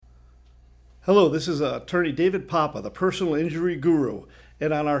Hello, this is attorney David Papa, the personal injury guru.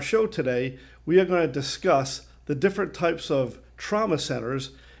 And on our show today, we are going to discuss the different types of trauma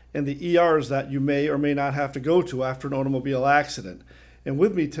centers and the ERs that you may or may not have to go to after an automobile accident. And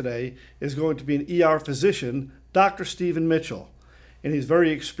with me today is going to be an ER physician, Dr. Stephen Mitchell. And he's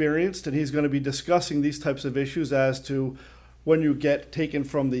very experienced, and he's going to be discussing these types of issues as to when you get taken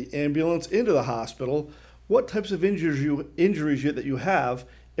from the ambulance into the hospital, what types of injuries that you have,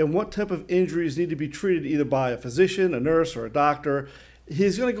 and what type of injuries need to be treated either by a physician, a nurse, or a doctor.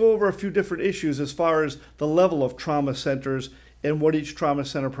 He's going to go over a few different issues as far as the level of trauma centers and what each trauma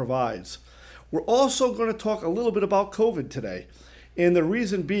center provides. We're also going to talk a little bit about COVID today. And the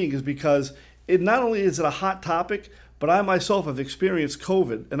reason being is because it not only is it a hot topic, but I myself have experienced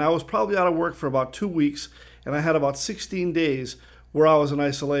COVID, and I was probably out of work for about 2 weeks, and I had about 16 days where I was in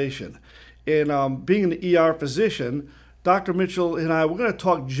isolation. And being an ER physician, Dr. Mitchell and I, we're going to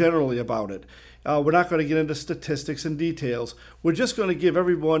talk generally about it. We're not going to get into statistics and details. We're just going to give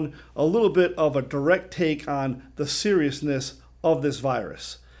everyone a little bit of a direct take on the seriousness of this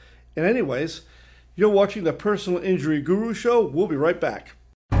virus. And anyways, you're watching the Personal Injury Guru Show. We'll be right back.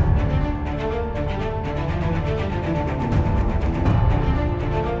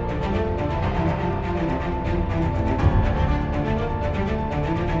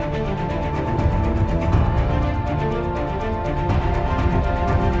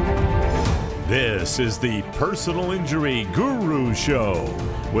 This is the Personal Injury Guru Show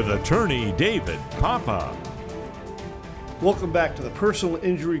with attorney David Papa. Welcome back to the Personal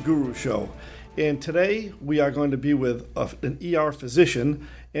Injury Guru Show. And today we are going to be with an ER physician,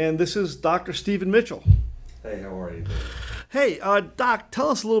 and this is Dr. Stephen Mitchell. Hey, how are you? Hey, Doc, tell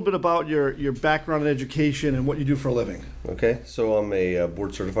us a little bit about your background in education and what you do for a living. Okay, so I'm a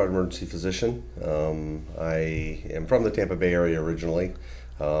board-certified emergency physician. I am from the Tampa Bay area originally.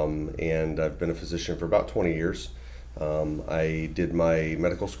 And I've been a physician for about 20 years. I did my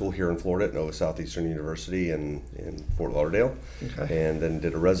medical school here in Florida at Nova Southeastern University in Fort Lauderdale, and then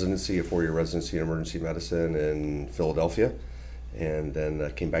did a 4-year residency in emergency medicine in Philadelphia, and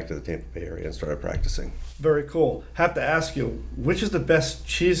then came back to the Tampa Bay area and started practicing. Very cool. Have to ask you, which is the best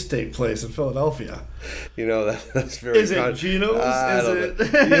cheesesteak place in Philadelphia? You know, that's very... Is it Geno's? I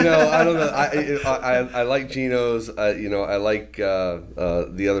don't know. I like Geno's. I like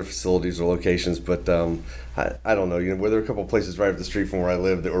the other facilities or locations, but I don't know. There are a couple of places right up the street from where I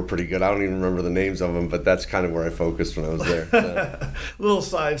live that were pretty good. I don't even remember the names of them, but that's kind of where I focused when I was there. So. Little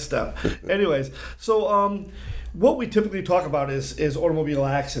sidestep. Anyways, so what we typically talk about is automobile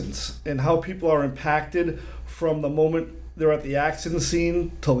accidents and how people are impacted from the moment they're at the accident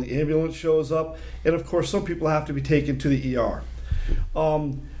scene till the ambulance shows up. And of course, some people have to be taken to the ER.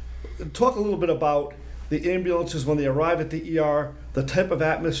 Talk a little bit about the ambulances when they arrive at the ER, the type of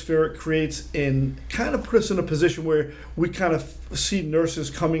atmosphere it creates, and kind of put us in a position where we kind of see nurses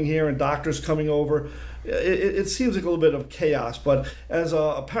coming here and doctors coming over. It seems like a little bit of chaos, but as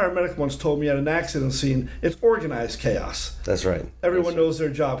a paramedic once told me at an accident scene, it's organized chaos. That's right. Everyone knows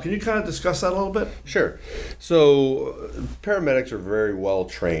their job. Can you kind of discuss that a little bit? Sure. So paramedics are very well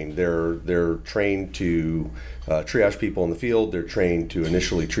trained. They're trained to triage people in the field. They're trained to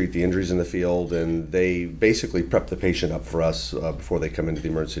initially treat the injuries in the field, and they basically prep the patient up for us before they come into the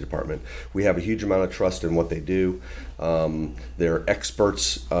emergency department. We have a huge amount of trust in what they do. They're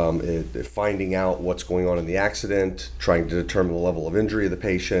experts at finding out what's going on in the accident, trying to determine the level of injury of the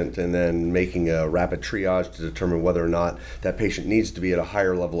patient, and then making a rapid triage to determine whether or not that patient needs to be at a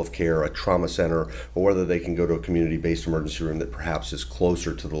higher level of care, a trauma center, or whether they can go to a community-based emergency room that perhaps is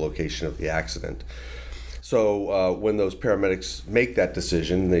closer to the location of the accident. So when those paramedics make that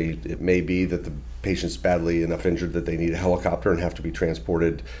decision, it may be that the patient's badly enough injured that they need a helicopter and have to be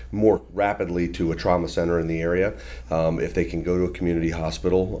transported more rapidly to a trauma center in the area. If they can go to a community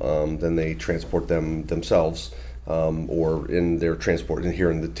hospital, then they transport them themselves. Or in their transport. And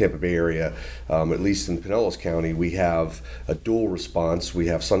here in the Tampa Bay area, at least in Pinellas County, we have a dual response. We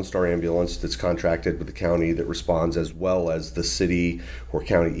have Sunstar Ambulance that's contracted with the county that responds, as well as the city or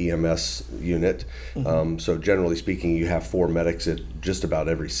county EMS unit. Mm-hmm. So generally speaking, you have 4 medics at just about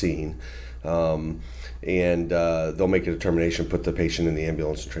every scene. And they'll make a determination, put the patient in the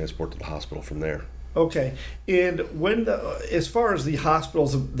ambulance and transport to the hospital from there. Okay, and as far as the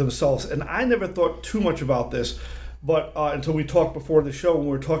hospitals themselves, and I never thought too much about this, but until we talked before the show when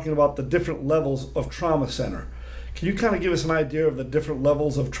we were talking about the different levels of trauma center. Can you kind of give us an idea of the different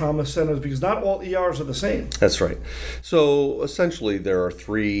levels of trauma centers? Because not all ERs are the same. That's right. So essentially there are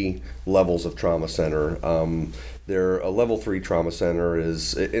 3 levels of trauma center. A level 3 trauma center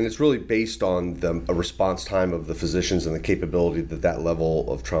is, and it's really based on a response time of the physicians and the capability that level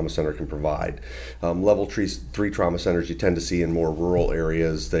of trauma center can provide. Level 3 trauma centers you tend to see in more rural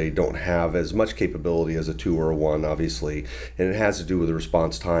areas. They don't have as much capability as a 2 or a 1, obviously, and it has to do with the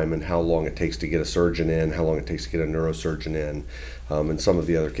response time and how long it takes to get a surgeon in, how long it takes to get a neurosurgeon in, and some of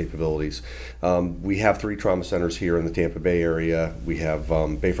the other capabilities. We have 3 trauma centers here in the Tampa Bay area. We have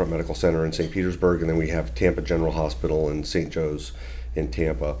Bayfront Medical Center in St. Petersburg, and then we have Tampa General Hospital in St. Joe's in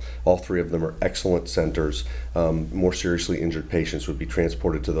Tampa. All 3 of them are excellent centers. More seriously injured patients would be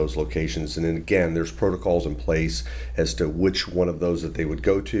transported to those locations. And then again, there's protocols in place as to which one of those that they would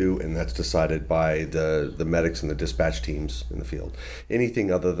go to, and that's decided by the medics and the dispatch teams in the field.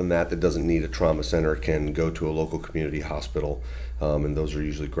 Anything other than that doesn't need a trauma center can go to a local community hospital, and those are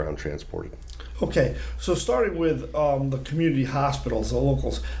usually ground transported. Okay, so starting with the community hospitals, the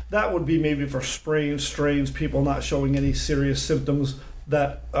locals, that would be maybe for sprains, strains, people not showing any serious symptoms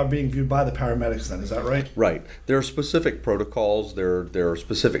that are being viewed by the paramedics then, is that right? Right. There are specific protocols, there are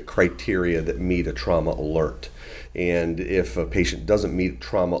specific criteria that meet a trauma alert. And if a patient doesn't meet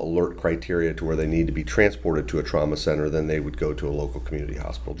trauma alert criteria to where they need to be transported to a trauma center, then they would go to a local community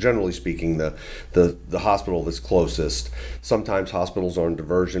hospital. Generally speaking, the hospital that's closest. Sometimes hospitals are on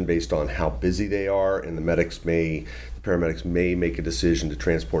diversion based on how busy they are, and the paramedics may make a decision to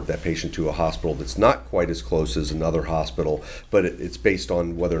transport that patient to a hospital that's not quite as close as another hospital, but it's based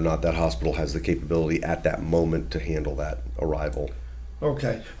on whether or not that hospital has the capability at that moment to handle that arrival.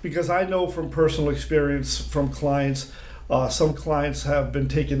 Okay, because I know from personal experience from clients, some clients have been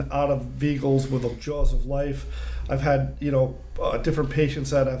taken out of vehicles with the jaws of life. I've had, different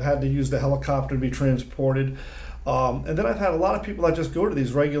patients that have had to use the helicopter to be transported. And then I've had a lot of people that just go to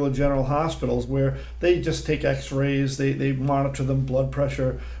these regular general hospitals where they just take x-rays, they monitor them, blood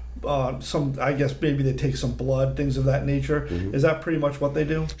pressure, I guess maybe they take some blood, things of that nature. Mm-hmm. Is that pretty much what they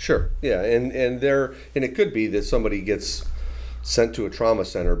do? Sure, yeah, and it could be that somebody gets sent to a trauma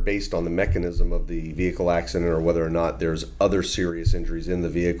center based on the mechanism of the vehicle accident or whether or not there's other serious injuries in the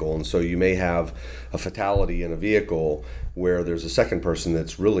vehicle. And so you may have a fatality in a vehicle where there's a second person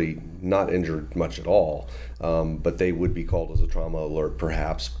that's really not injured much at all, but they would be called as a trauma alert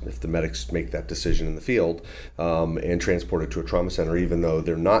perhaps if the medics make that decision in the field, and transported to a trauma center even though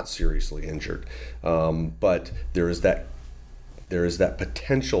they're not seriously injured. But there is that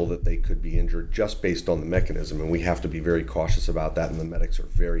potential that they could be injured just based on the mechanism, and we have to be very cautious about that, and the medics are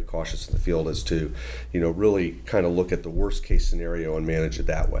very cautious in the field as to, really kind of look at the worst case scenario and manage it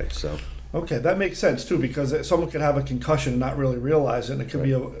that way. So. Okay, that makes sense too, because someone could have a concussion and not really realize it, and it could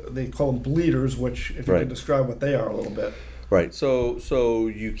be they call them bleeders, which if you could describe what they are a little bit. Right, so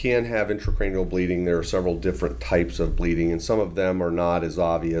you can have intracranial bleeding. There are several different types of bleeding, and some of them are not as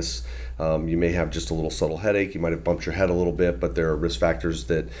obvious. You may have just a little subtle headache. You might have bumped your head a little bit, but there are risk factors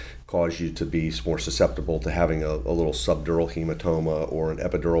that cause you to be more susceptible to having a little subdural hematoma or an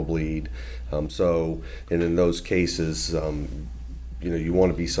epidural bleed. And in those cases, you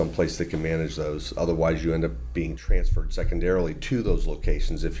want to be someplace that can manage those. Otherwise, you end up being transferred secondarily to those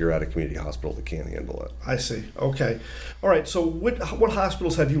locations if you're at a community hospital that can't handle it. I see. Okay. All right. So what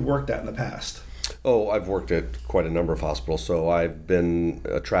hospitals have you worked at in the past? Oh, I've worked at quite a number of hospitals. So I've been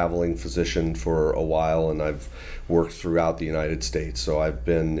a traveling physician for a while, and I've worked throughout the United States. So I've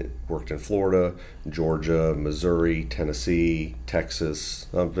worked in Florida, Georgia, Missouri, Tennessee, Texas.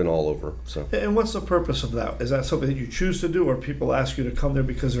 I've been all over. So. And what's the purpose of that? Is that something that you choose to do, or people ask you to come there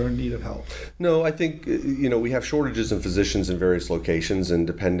because they're in need of help? No, I think, we have shortages in physicians in various locations, and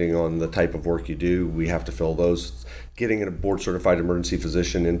depending on the type of work you do, we have to fill those. Getting a board-certified emergency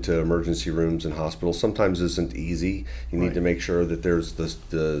physician into emergency rooms and hospitals sometimes isn't easy. You need to make sure that there's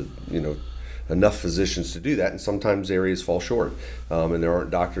enough physicians to do that, and sometimes areas fall short. And there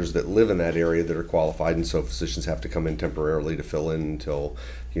aren't doctors that live in that area that are qualified, and so physicians have to come in temporarily to fill in until,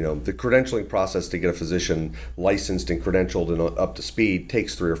 the credentialing process to get a physician licensed and credentialed and up to speed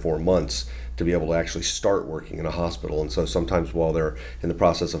takes 3 or 4 months to be able to actually start working in a hospital. And so sometimes while they're in the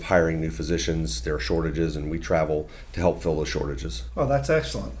process of hiring new physicians, there are shortages, and we travel to help fill those shortages. Oh, that's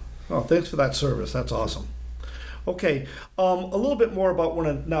excellent. Oh, thanks for that service. That's awesome. Okay, a little bit more about when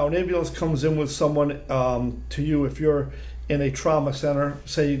an ambulance comes in with someone to you. If you're in a trauma center,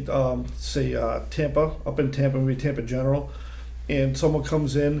 say Tampa, up in Tampa, maybe Tampa General, and someone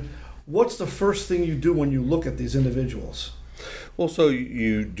comes in, what's the first thing you do when you look at these individuals? Well, so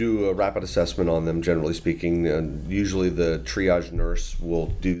you do a rapid assessment on them, generally speaking, and usually the triage nurse will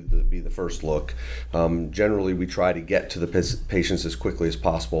be the first look. Generally, we try to get to the patients as quickly as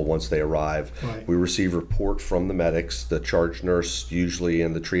possible once they arrive. Right. We receive report from the medics. The charge nurse usually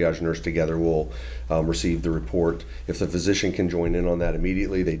and the triage nurse together will receive the report. If the physician can join in on that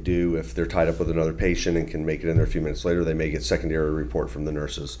immediately, they do. If they're tied up with another patient and can make it in there a few minutes later, they may get secondary report from the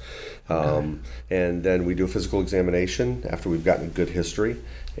nurses. And then we do a physical examination after we've gotten a good history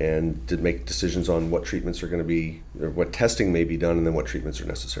and to make decisions on what treatments are going to be, or what testing may be done, and then what treatments are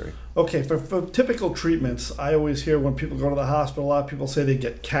necessary. Okay, for typical treatments, I always hear when people go to the hospital, a lot of people say they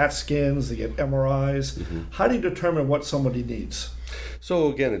get CAT scans, they get MRIs. Mm-hmm. How do you determine what somebody needs? So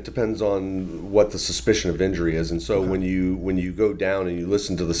again, it depends on what the suspicion of injury is, and so when you go down and you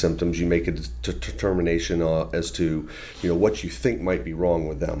listen to the symptoms, you make a determination as to what you think might be wrong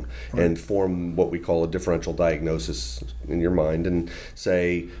with them, and form what we call a differential diagnosis in your mind, and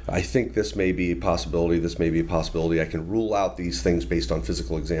say, I think this may be a possibility, this may be a possibility. I can rule out these things based on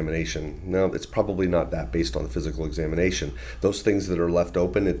physical examination. No, it's probably not that based on the physical examination. Those things that are left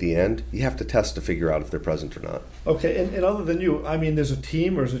open at the end, you have to test to figure out if they're present or not. Okay, and other than you, I mean, there's a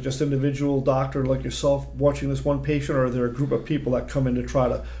team, or is it just individual doctor like yourself watching this one patient, or are there a group of people that come in to try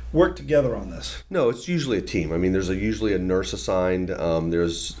to work together on this? No, it's usually a team. I mean, there's usually a nurse assigned.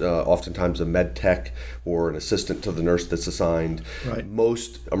 There's oftentimes a med tech or an assistant to the nurse that's assigned. Right.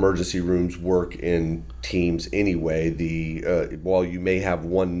 Most emergency rooms work in teams anyway. While you may have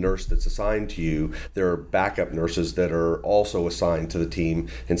one nurse that's assigned to you, there are backup nurses that are also assigned to the team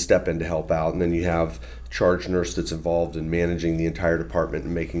and step in to help out. And then you have charge nurse that's involved in managing the entire department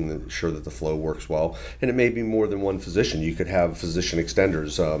and making sure that the flow works well. And it may be more than one physician. You could have physician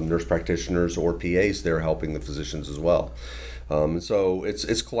extenders, nurse practitioners, or PAs there helping the physicians as well. So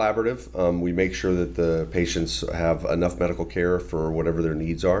it's collaborative. We make sure that the patients have enough medical care for whatever their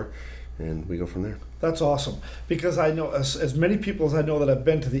needs are, and we go from there. That's awesome, because I know as many people as I know that have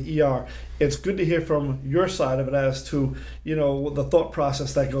been to the ER, it's good to hear from your side of it as to the thought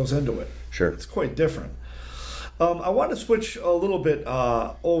process that goes into it. Sure. It's quite different. I want to switch a little bit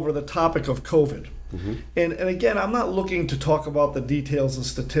over the topic of COVID. Mm-hmm. And again, I'm not looking to talk about the details and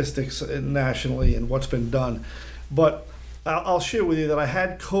statistics nationally and what's been done, but I'll share with you that I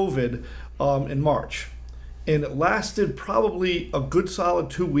had COVID in March, and it lasted probably a good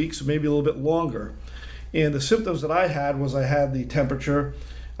solid 2 weeks, maybe a little bit longer. And the symptoms that I had was I had the temperature,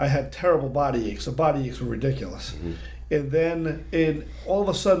 I had terrible body aches. The body aches were ridiculous. Mm-hmm. And then all of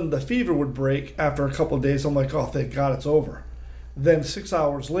a sudden the fever would break after a couple of days. I'm like, oh, thank God it's over. Then 6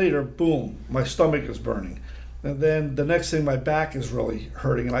 hours later, boom, my stomach is burning. And then the next thing, my back is really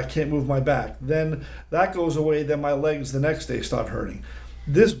hurting and I can't move my back. Then that goes away, then my legs the next day start hurting.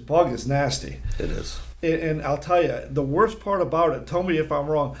 This bug is nasty. It is. And I'll tell you, the worst part about it, tell me if I'm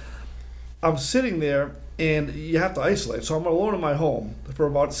wrong, I'm sitting there and you have to isolate. So I'm alone in my home for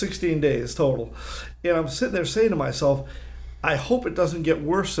about 16 days total. And I'm sitting there saying to myself, I hope it doesn't get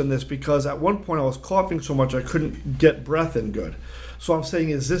worse than this, because at one point I was coughing so much I couldn't get breath in good. So I'm saying,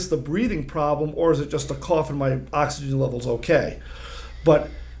 is this the breathing problem, or is it just a cough and my oxygen level's okay? But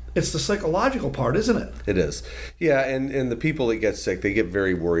it's the psychological part, isn't it? It is. Yeah, and the people that get sick, they get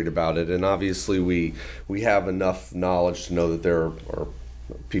very worried about it. And obviously we have enough knowledge to know that there are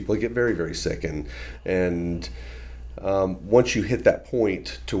people that get very, very sick. And once you hit that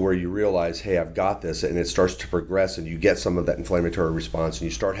point to where you realize, hey, I've got this, and it starts to progress and you get some of that inflammatory response and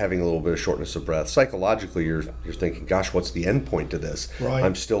you start having a little bit of shortness of breath, psychologically you're thinking, gosh, what's the end point to this? Right.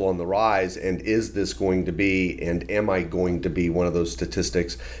 I'm still on the rise, and is this going to be, and am I going to be one of those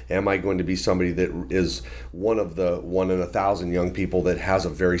statistics? Am I going to be somebody that is one of the 1 in 1,000 young people that has a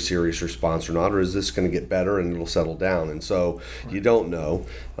very serious response or not, or is this going to get better and it'll settle down? And so you don't know,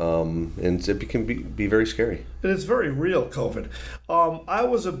 and it can be very scary. And it's very real, COVID. I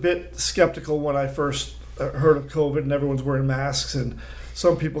was a bit skeptical when I first heard of COVID and everyone's wearing masks and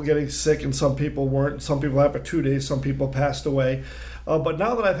some people getting sick and some people weren't. Some people had for 2 days, some people passed away. But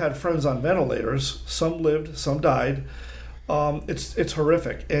now that I've had friends on ventilators, some lived, some died, it's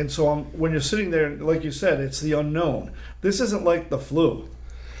horrific. And so when you're sitting there, like you said, it's the unknown. This isn't like the flu.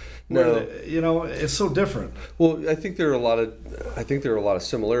 No, it's so different. Well, I think there are a lot of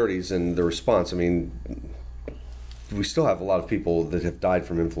similarities in the response. I mean, we still have a lot of people that have died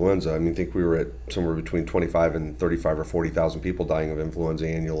from influenza. I mean, I think we were at somewhere between 25 and 35 or 40,000 people dying of influenza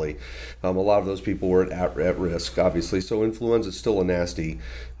annually. A lot of those people were at risk, obviously. So influenza is still a nasty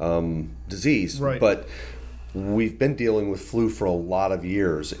disease. Right. But we've been dealing with flu for a lot of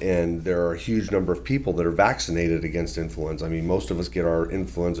years, and there are a huge number of people that are vaccinated against influenza. I mean, most of us get our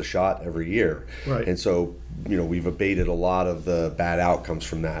influenza shot every year. Right. And so, we've abated a lot of the bad outcomes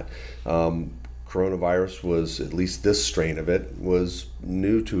from that. Coronavirus was, at least this strain of it, was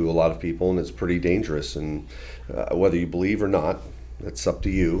new to a lot of people, and it's pretty dangerous. And whether you believe or not, that's up to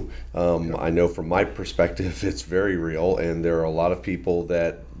you. I know from my perspective, it's very real, and there are a lot of people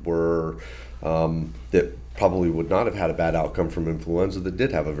that were that probably would not have had a bad outcome from influenza that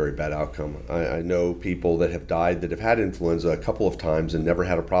did have a very bad outcome. I know people that have died that have had influenza a couple of times and never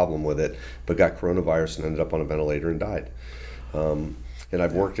had a problem with it, but got coronavirus and ended up on a ventilator and died. And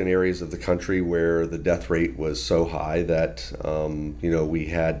I've worked in areas of the country where the death rate was so high that, we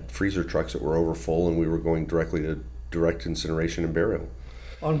had freezer trucks that were over full, and we were going directly to direct incineration and burial.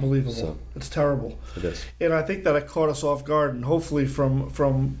 Unbelievable. So, it's terrible. It is. And I think that it caught us off guard, and hopefully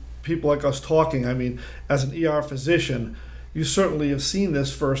from people like us talking, I mean, as an ER physician, you certainly have seen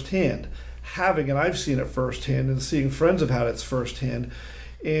this firsthand. And I've seen it firsthand, and seeing friends have had it firsthand,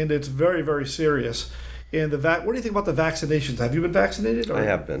 and it's very, very serious. And what do you think about the vaccinations? Have you been vaccinated? I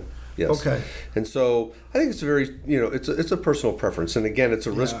have been. Yes. Okay. And so I think it's a very, it's a personal preference. And again, it's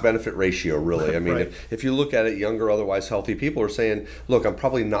a risk-benefit ratio, really. I mean, Right. if you look at it, younger, otherwise healthy people are saying, look, I'm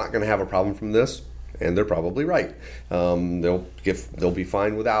probably not going to have a problem from this. And they're probably right. They'll be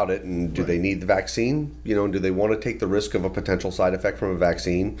fine without it. And do they need the vaccine? Do they want to take the risk of a potential side effect from a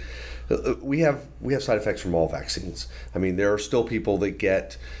vaccine? We have side effects from all vaccines. I mean, there are still people that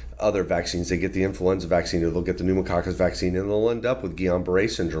get other vaccines. They get the influenza vaccine, or they'll get the pneumococcus vaccine, and they'll end up with Guillain-Barré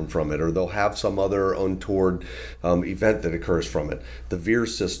syndrome from it, or they'll have some other untoward event that occurs from it. The VAERS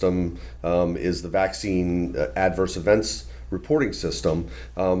system is the vaccine adverse events reporting system.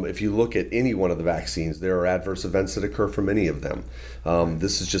 If you look at any one of the vaccines, there are adverse events that occur from any of them.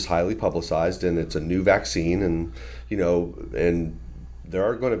 This is just highly publicized, and it's a new vaccine, and there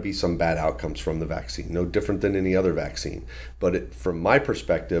are going to be some bad outcomes from the vaccine, no different than any other vaccine. But from my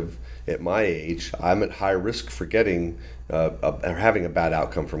perspective, at my age, I'm at high risk for getting or having a bad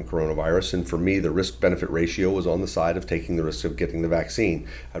outcome from coronavirus. And for me, the risk-benefit ratio was on the side of taking the risk of getting the vaccine.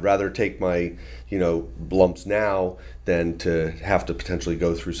 I'd rather take my, lumps now than to have to potentially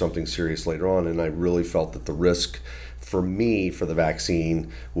go through something serious later on. And I really felt that the risk for me for the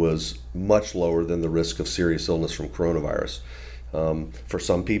vaccine was much lower than the risk of serious illness from coronavirus. For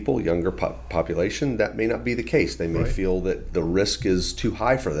some people, younger population, that may not be the case. They may feel that the risk is too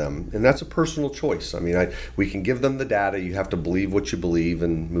high for them, and that's a personal choice. I mean, we can give them the data. You have to believe what you believe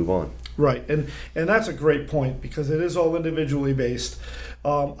and move on. Right, and that's a great point, because it is all individually based.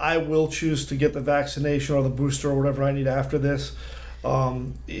 I will choose to get the vaccination or the booster or whatever I need after this,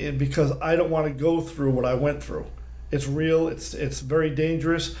 because I don't want to go through what I went through. It's real. It's very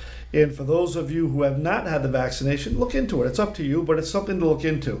dangerous. And for those of you who have not had the vaccination, look into it. It's up to you, but it's something to look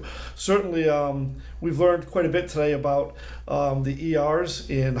into. Certainly, we've learned quite a bit today about the ERs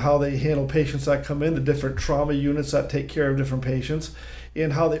and how they handle patients that come in, the different trauma units that take care of different patients,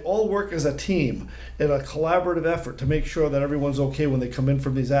 and how they all work as a team in a collaborative effort to make sure that everyone's okay when they come in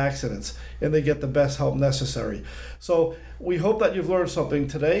from these accidents and they get the best help necessary. So we hope that you've learned something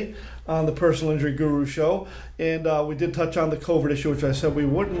today on the Personal Injury Guru Show. And we did touch on the COVID issue, which I said we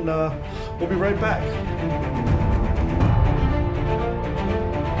wouldn't. We'll be right back.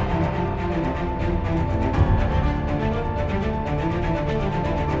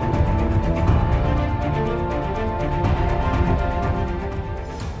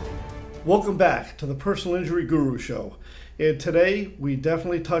 Welcome back to the Personal Injury Guru Show. And today we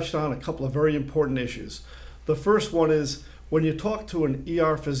definitely touched on a couple of very important issues. The first one is when you talk to an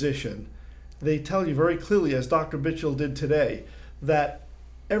ER physician, they tell you very clearly, as Dr. Mitchell did today, that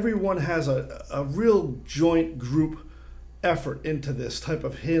everyone has a real joint group effort into this type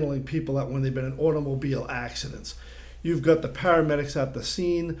of handling people that when they've been in automobile accidents. You've got the paramedics at the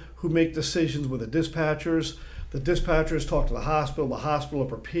scene who make decisions with the dispatchers. The dispatchers talk to the hospital are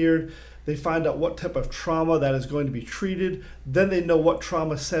prepared. They find out what type of trauma that is going to be treated. Then they know what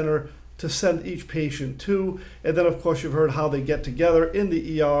trauma center to send each patient to. And then, of course, you've heard how they get together in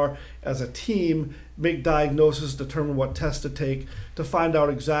the ER as a team, make diagnosis, determine what tests to take to find out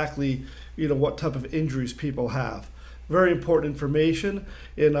exactly, what type of injuries people have. Very important information,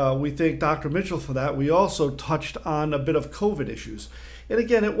 and we thank Dr. Mitchell for that. We also touched on a bit of COVID issues. And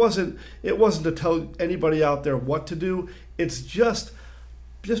again, it wasn't to tell anybody out there what to do. It's just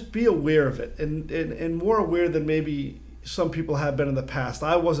be aware of it, and more aware than maybe some people have been in the past.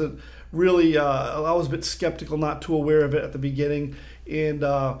 I wasn't really, I was a bit skeptical, not too aware of it at the beginning. And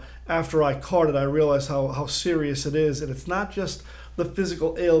after I caught it, I realized how serious it is. And it's not just the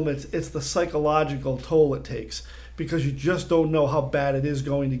physical ailments, it's the psychological toll it takes, because you just don't know how bad it is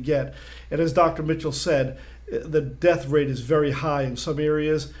going to get. And as Dr. Mitchell said, the death rate is very high in some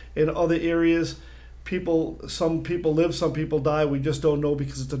areas. In other areas, some people live, some people die. We just don't know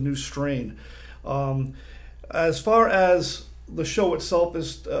because it's a new strain. As far as the show itself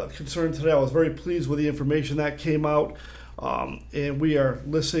is concerned today, I was very pleased with the information that came out. And we are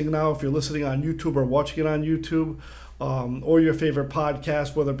listening now, if you're listening on YouTube or watching it on YouTube, or your favorite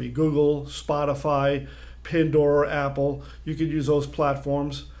podcast, whether it be Google, Spotify, Pandora, Apple, you can use those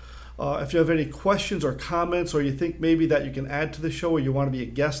platforms. If you have any questions or comments, or you think maybe that you can add to the show, or you want to be a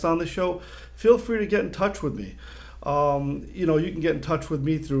guest on the show, feel free to get in touch with me. You can get in touch with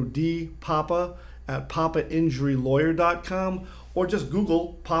me through dpapa@papainjurylawyer.com, or just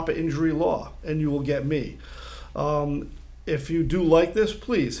Google Papa Injury Law, and you will get me. If you do like this,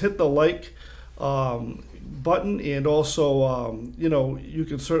 please hit the like button, and also, you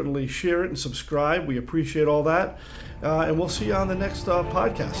can certainly share it and subscribe. We appreciate all that. And we'll see you on the next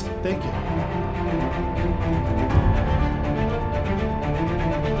podcast. Thank you.